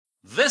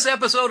This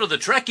episode of the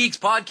Trek Geeks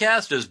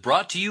podcast is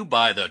brought to you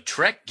by the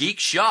Trek Geek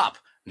Shop.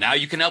 Now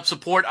you can help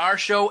support our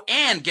show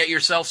and get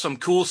yourself some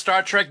cool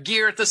Star Trek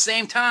gear at the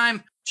same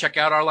time. Check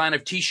out our line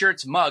of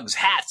t-shirts, mugs,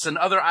 hats, and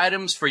other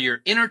items for your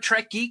inner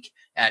Trek geek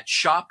at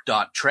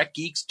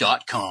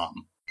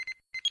shop.trekgeeks.com.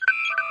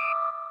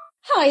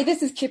 Hi,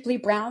 this is Kipley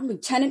Brown,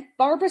 Lieutenant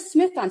Barbara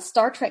Smith on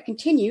Star Trek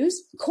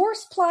Continues,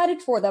 course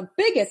plotted for the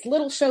biggest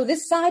little show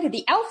this side of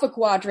the Alpha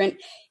Quadrant.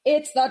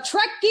 It's the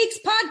Trek Geeks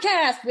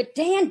Podcast with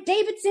Dan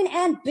Davidson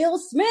and Bill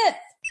Smith.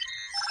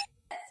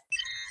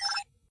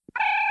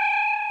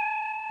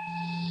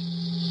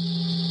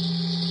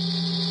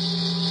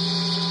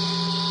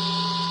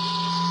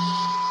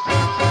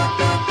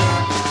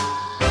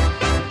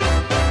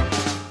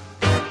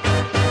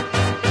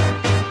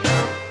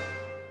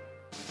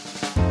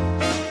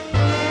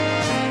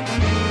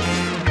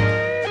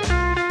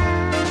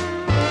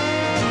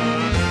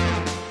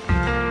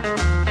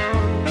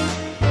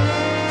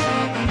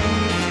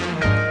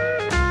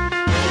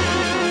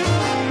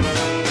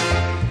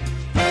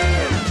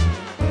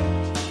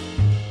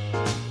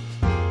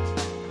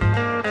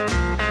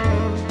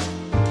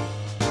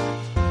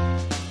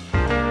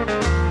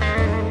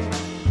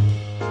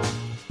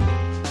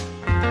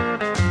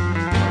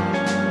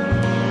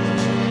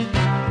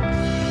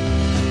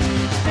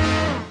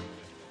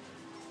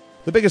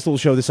 The biggest little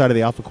show this side of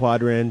the Alpha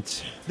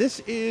Quadrant. This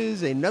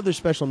is another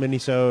special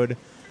mini-sode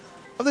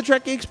of the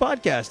Trek Geeks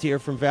podcast here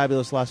from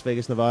fabulous Las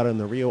Vegas, Nevada in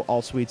the Rio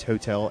All Suites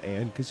Hotel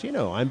and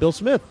Casino. I'm Bill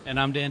Smith. And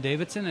I'm Dan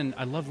Davidson, and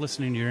I love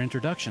listening to your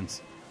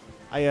introductions.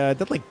 I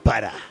did like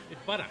butter.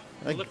 It's butter.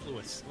 Like-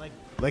 Mellifluous.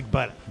 Like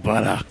butter.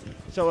 Butter.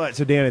 So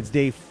Dan, it's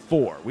day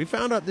 4. We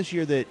found out this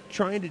year that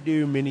trying to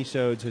do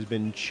mini-sodes has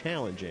been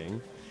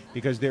challenging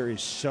because there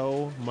is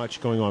so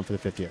much going on for the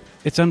 5th year.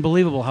 It's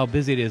unbelievable how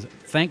busy it is.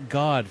 Thank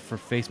God for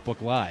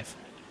Facebook Live,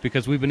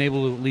 because we've been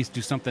able to at least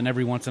do something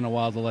every once in a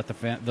while to let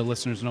the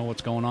listeners know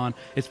what's going on.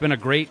 It's been a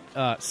great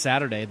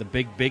Saturday, the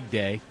big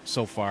day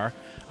so far.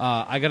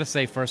 I got to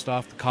say, first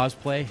off, the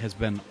cosplay has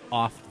been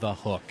off the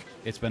hook.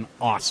 It's been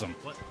awesome.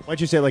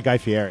 Why'd you say it like Guy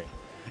Fieri?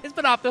 It's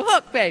been off the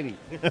hook, baby.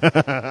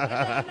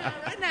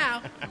 right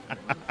now.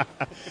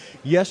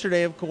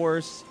 Yesterday, of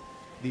course,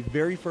 the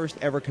very first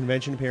ever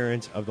convention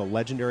appearance of the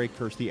legendary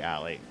Kirstie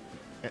Alley,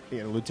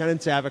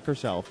 Lieutenant Saavik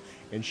herself,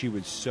 and she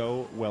was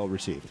so well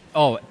received.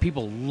 Oh,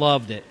 people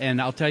loved it.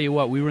 And I'll tell you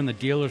what, we were in the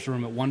dealer's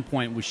room at one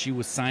point where she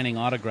was signing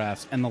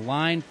autographs, and the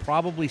line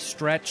probably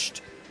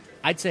stretched,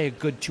 I'd say a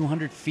good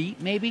 200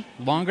 feet, maybe?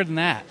 Longer than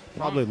that.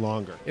 Probably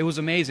longer. It was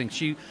amazing.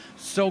 She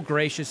so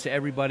gracious to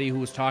everybody who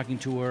was talking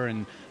to her,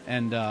 and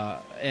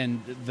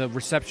the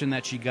reception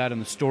that she got and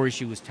the story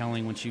she was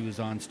telling when she was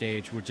on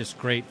stage were just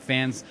great.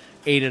 Fans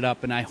ate it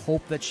up, and I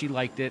hope that she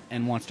liked it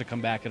and wants to come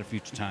back at a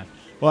future time.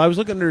 Well, I was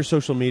looking at her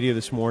social media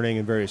this morning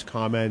and various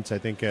comments. I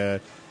think there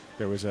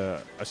was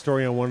a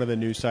story on one of the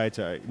news sites.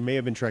 It may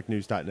have been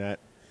TrekNews.net,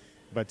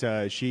 but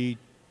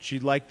she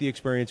liked the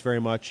experience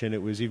very much, and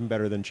it was even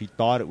better than she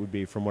thought it would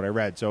be from what I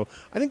read. So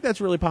I think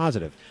that's really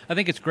positive. I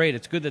think it's great.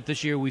 It's good that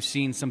this year we've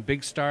seen some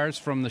big stars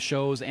from the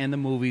shows and the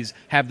movies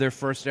have their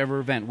first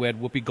ever event. We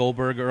had Whoopi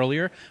Goldberg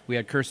earlier. We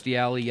had Kirstie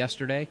Alley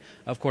yesterday.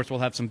 Of course,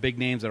 we'll have some big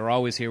names that are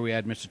always here. We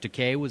had Mr.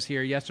 Takei was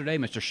here yesterday.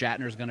 Mr.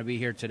 Shatner is going to be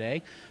here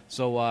today.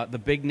 So the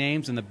big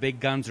names and the big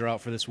guns are out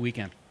for this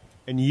weekend.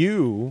 And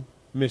you,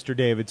 Mr.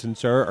 Davidson,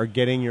 sir, are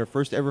getting your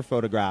first ever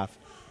photograph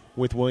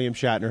with William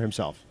Shatner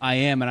himself. I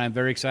am, and I'm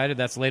very excited.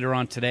 That's later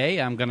on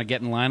today. I'm going to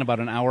get in line about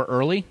an hour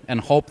early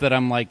and hope that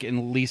I'm like in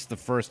at least the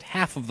first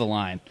half of the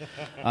line,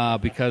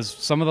 because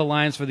some of the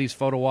lines for these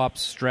photo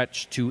ops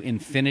stretch to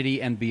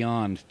infinity and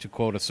beyond, to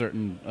quote a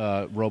certain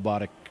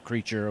robotic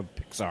creature of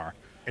Pixar.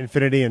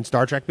 Infinity and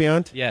Star Trek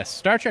Beyond? Yes,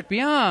 Star Trek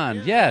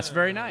Beyond. Yes,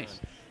 very nice.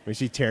 We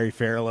see Terry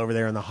Farrell over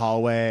there in the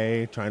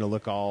hallway trying to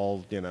look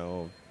all,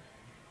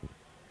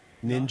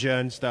 ninja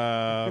and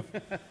stuff.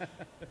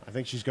 I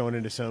think she's going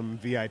into some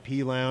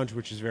VIP lounge,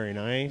 which is very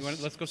nice.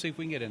 Let's go see if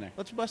we can get in there.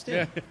 Let's bust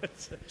in.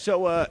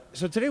 So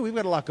today we've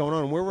got a lot going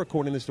on. We're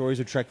recording the stories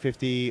of Trek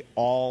 50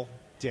 all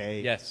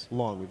day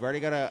long. We've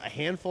already got a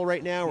handful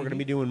right now. We're going to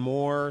be doing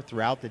more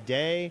throughout the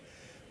day.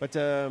 But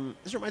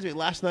this reminds me,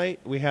 last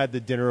night we had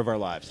the dinner of our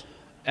lives.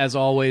 As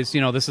always,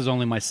 this is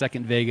only my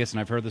second Vegas, and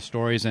I've heard the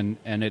stories, and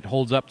it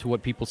holds up to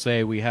what people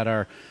say. We had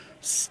our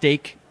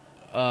steak.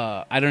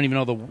 I don't even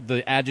know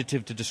the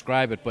adjective to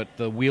describe it, but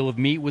the Wheel of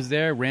Meat was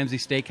there, Ramsey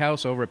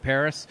Steakhouse over at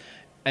Paris,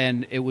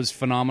 and it was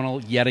phenomenal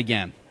yet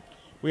again.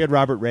 We had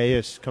Robert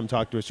Reyes come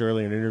talk to us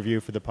earlier in an interview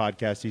for the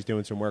podcast he's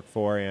doing some work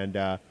for,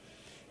 and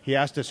he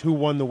asked us who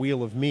won the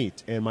Wheel of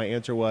Meat, and my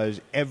answer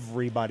was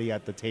everybody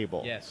at the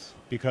table. Yes.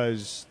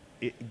 Because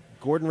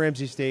Gordon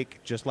Ramsay steak,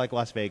 just like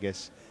Las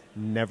Vegas,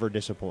 never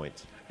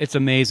disappoints. It's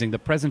amazing. The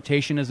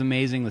presentation is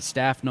amazing. The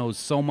staff knows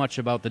so much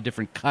about the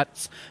different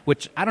cuts,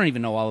 which I don't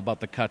even know all about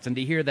the cuts. And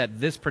to hear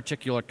that this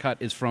particular cut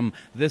is from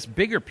this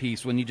bigger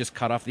piece when you just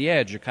cut off the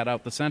edge or cut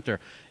out the center,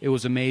 it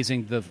was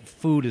amazing. The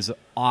food is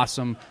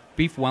awesome.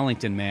 Beef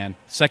Wellington, man.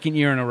 Second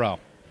year in a row.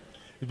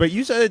 But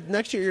you said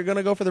next year you're going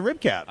to go for the rib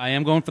cap. I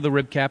am going for the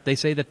rib cap. They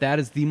say that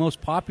is the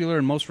most popular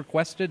and most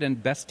requested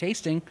and best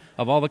tasting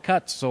of all the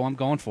cuts, so I'm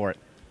going for it.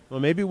 Well,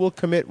 maybe we'll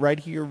commit right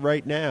here,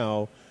 right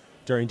now,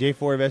 during Day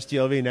 4 of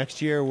STLV.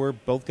 Next year, we're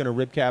both going to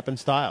rib cap in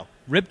style.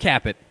 Rib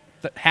cap it.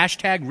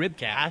 Hashtag rib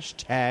cap.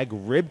 Hashtag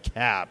rib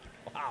cap.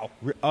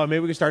 Wow. Maybe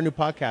we can start a new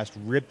podcast,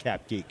 Rib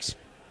Cap Geeks.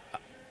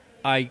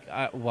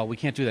 Well, we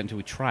can't do that until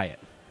we try it.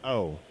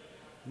 Oh.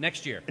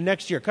 Next year.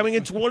 Next year. Coming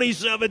in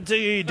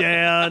 2017,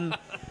 Dan.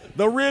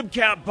 The Rib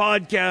Cap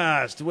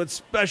Podcast with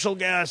special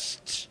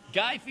guests.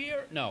 Guy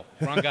Fieri? No,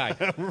 wrong guy.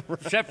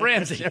 Chef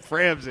Ramsay. Chef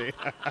Ramsay.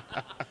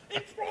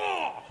 It's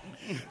raw.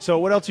 So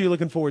what else are you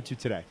looking forward to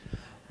today?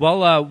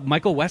 Well,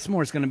 Michael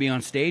Westmore is going to be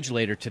on stage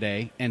later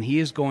today, and he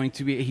is going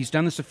to be. He's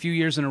done this a few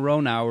years in a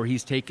row now, where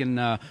he's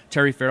taken.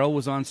 Terry Farrell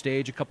was on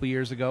stage a couple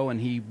years ago, and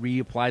he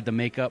reapplied the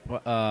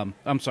makeup.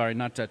 I'm sorry,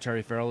 not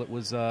Terry Farrell. It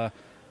was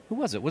who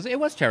was it? It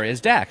was Terry.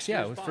 It's Dax.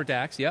 Yeah, it was for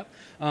Dax. Yep.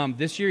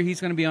 This year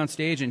he's going to be on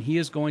stage, and he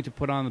is going to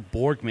put on the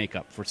Borg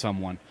makeup for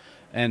someone.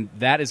 And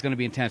that is going to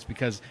be intense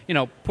because,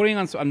 putting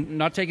on. I'm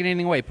not taking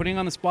anything away. Putting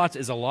on the spots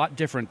is a lot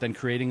different than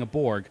creating a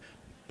Borg.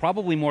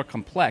 Probably more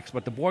complex,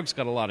 but the Borg's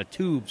got a lot of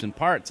tubes and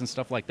parts and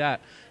stuff like that.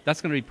 That's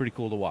going to be pretty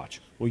cool to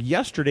watch. Well,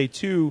 yesterday,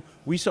 too,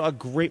 we saw a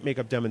great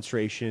makeup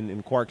demonstration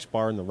in Quark's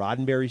Bar in the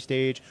Roddenberry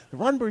stage. The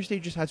Roddenberry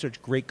stage just had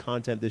such great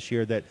content this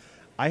year that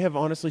I have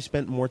honestly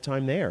spent more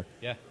time there.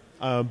 Yeah.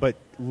 But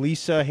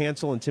Lisa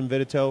Hansel and Tim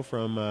Vitito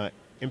from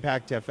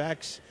Impact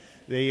FX,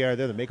 they're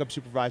the makeup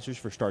supervisors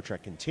for Star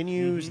Trek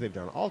Continues. Mm-hmm. They've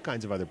done all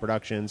kinds of other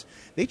productions.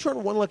 They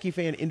turned One Lucky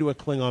Fan into a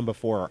Klingon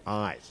before our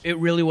eyes. It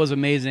really was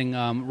amazing.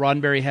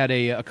 Roddenberry had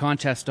a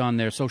contest on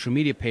their social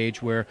media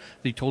page where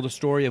they told a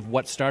story of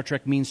what Star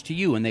Trek means to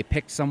you, and they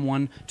picked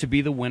someone to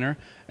be the winner.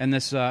 And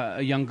this a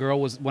young girl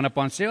went up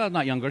on stage. Well,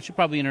 not young girl, she's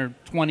probably in her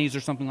 20s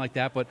or something like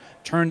that, but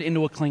turned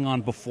into a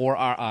Klingon before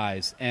our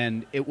eyes.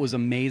 And it was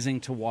amazing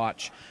to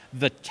watch.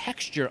 The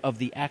texture of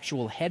the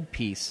actual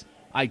headpiece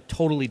I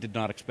totally did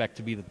not expect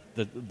to be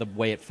the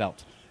way it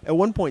felt. At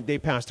one point, they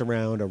passed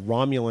around a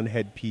Romulan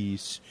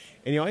headpiece,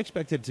 and I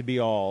expected it to be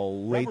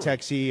all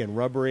latexy and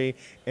rubbery,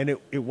 and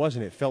it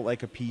wasn't. It felt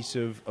like a piece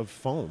of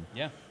foam.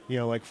 Yeah.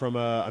 Like from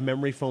a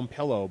memory foam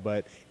pillow,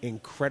 but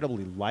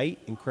incredibly light,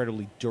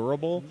 incredibly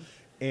durable,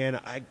 and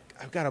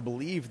I've got to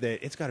believe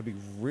that it's got to be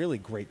really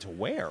great to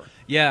wear.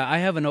 Yeah, I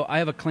have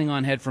a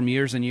Klingon head from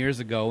years and years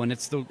ago, and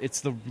it's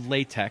the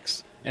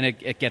latex. And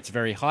it gets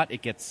very hot.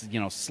 It gets,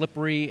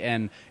 slippery,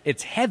 and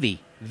it's heavy.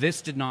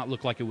 This did not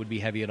look like it would be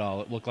heavy at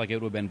all. It looked like it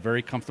would have been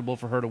very comfortable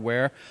for her to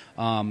wear.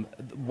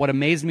 What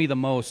amazed me the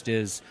most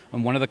is,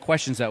 and one of the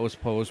questions that was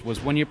posed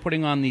was, when you're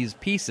putting on these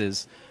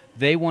pieces,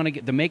 the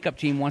makeup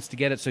team wants to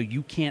get it so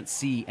you can't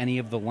see any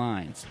of the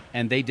lines,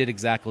 and they did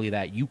exactly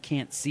that. You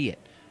can't see it.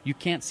 You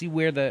can't see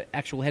where the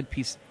actual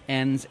headpiece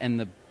ends and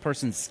the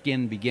person's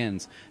skin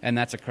begins, and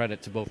that's a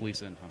credit to both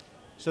Lisa and Tom.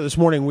 So this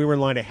morning we were in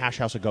line at Hash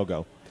House A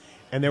Go-Go.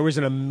 And there was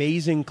an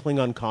amazing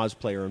Klingon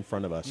cosplayer in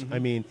front of us. Mm-hmm. I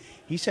mean,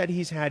 he said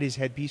he's had his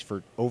headpiece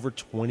for over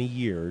 20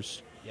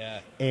 years. Yeah.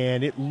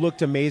 And it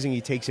looked amazing.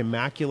 He takes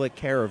immaculate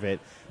care of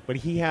it. But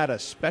he had a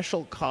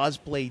special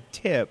cosplay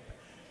tip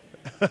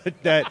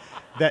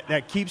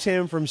that keeps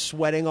him from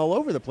sweating all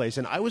over the place.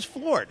 And I was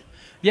floored.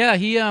 Yeah,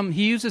 he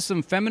uses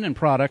some feminine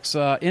products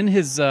in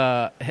his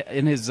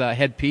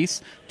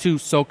headpiece to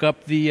soak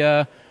up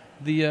the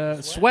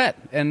sweat.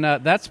 And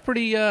that's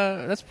pretty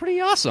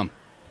awesome.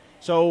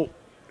 So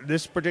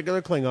this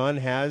particular Klingon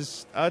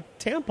has a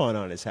tampon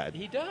on his head.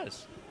 He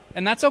does.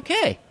 And that's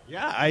okay.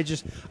 Yeah,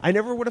 I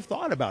never would have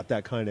thought about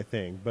that kind of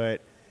thing. But,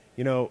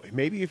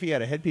 maybe if he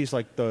had a headpiece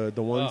like the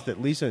ones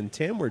that Lisa and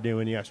Tim were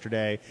doing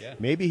yesterday,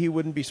 maybe he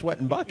wouldn't be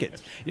sweating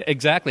buckets. Yeah,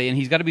 exactly. And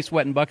he's got to be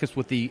sweating buckets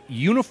with the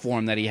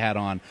uniform that he had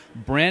on.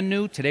 Brand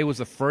new. Today was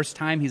the first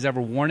time he's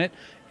ever worn it,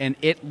 and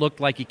it looked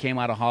like he came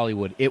out of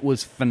Hollywood. It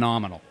was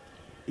phenomenal.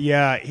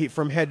 Yeah,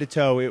 from head to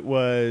toe, it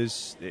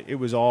was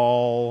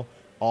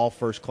all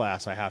first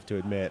class, I have to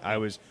admit. I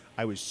was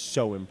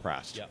so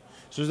impressed. Yep.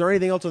 So is there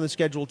anything else on the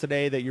schedule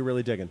today that you're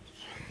really digging?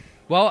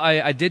 Well,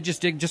 I did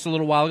just dig just a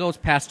little while ago. It's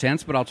past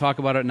tense, but I'll talk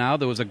about it now.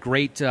 There was a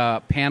great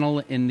panel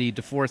in the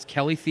DeForest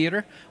Kelley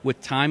Theater with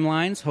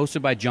Timelines,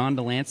 hosted by John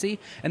Delancey.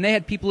 And they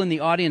had people in the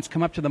audience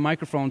come up to the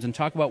microphones and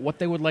talk about what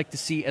they would like to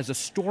see as a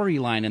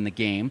storyline in the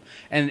game.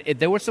 And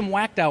there were some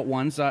whacked-out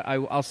ones.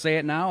 I'll say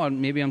it now,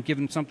 and maybe I'm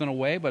giving something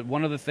away, but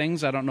one of the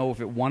things, I don't know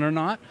if it won or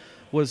not,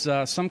 was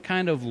some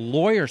kind of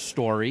lawyer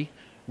story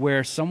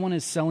where someone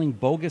is selling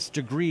bogus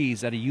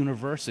degrees at a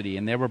university,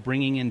 and they were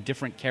bringing in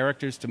different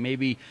characters to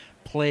maybe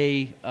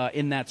play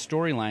in that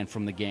storyline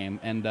from the game.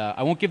 And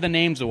I won't give the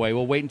names away.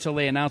 We'll wait until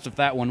they announce if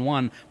that one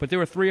won. But there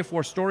were 3 or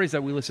 4 stories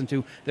that we listened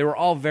to. They were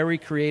all very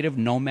creative.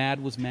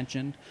 Nomad was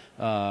mentioned.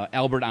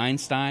 Albert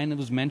Einstein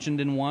was mentioned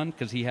in one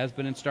because he has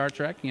been in Star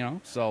Trek,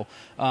 So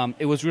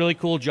it was really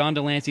cool. John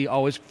Delancey,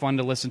 always fun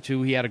to listen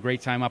to. He had a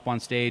great time up on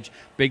stage.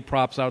 Big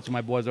props out to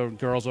my boys and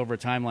girls over at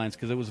Timelines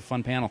because it was a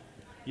fun panel.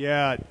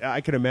 Yeah,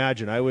 I could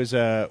imagine. I was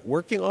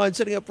working on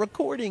setting up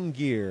recording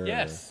gear.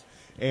 Yes.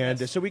 And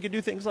yes. So we could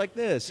do things like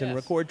this and yes.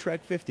 record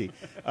Trek 50.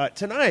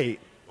 Tonight,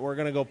 we're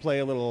going to go play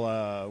a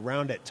little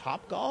round at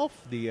Top Golf,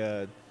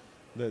 the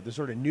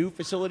sort of new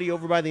facility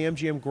over by the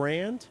MGM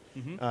Grand.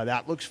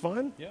 That looks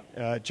fun.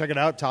 Check it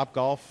out,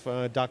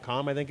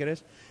 topgolf.com, I think it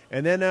is.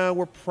 And then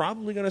we're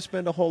probably going to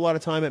spend a whole lot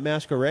of time at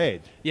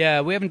Masquerade.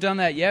 Yeah, we haven't done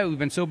that yet. We've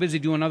been so busy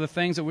doing other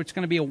things that it's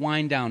going to be a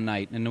wind-down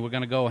night. And we're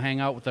going to go hang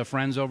out with our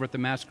friends over at the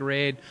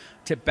Masquerade,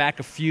 tip back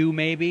a few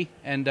maybe,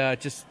 and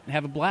just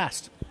have a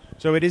blast.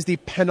 So it is the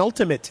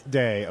penultimate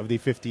day of the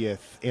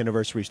 50th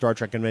anniversary Star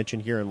Trek convention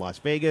here in Las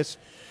Vegas.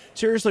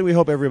 Seriously, we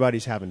hope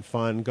everybody's having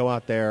fun. Go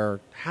out there,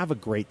 have a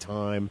great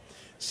time,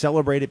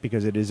 celebrate it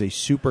because it is a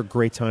super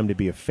great time to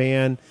be a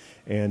fan.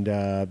 And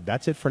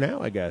that's it for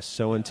now, I guess.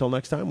 So until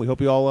next time, we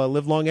hope you all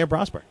live long and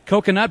prosper.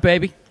 Coconut,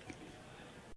 baby.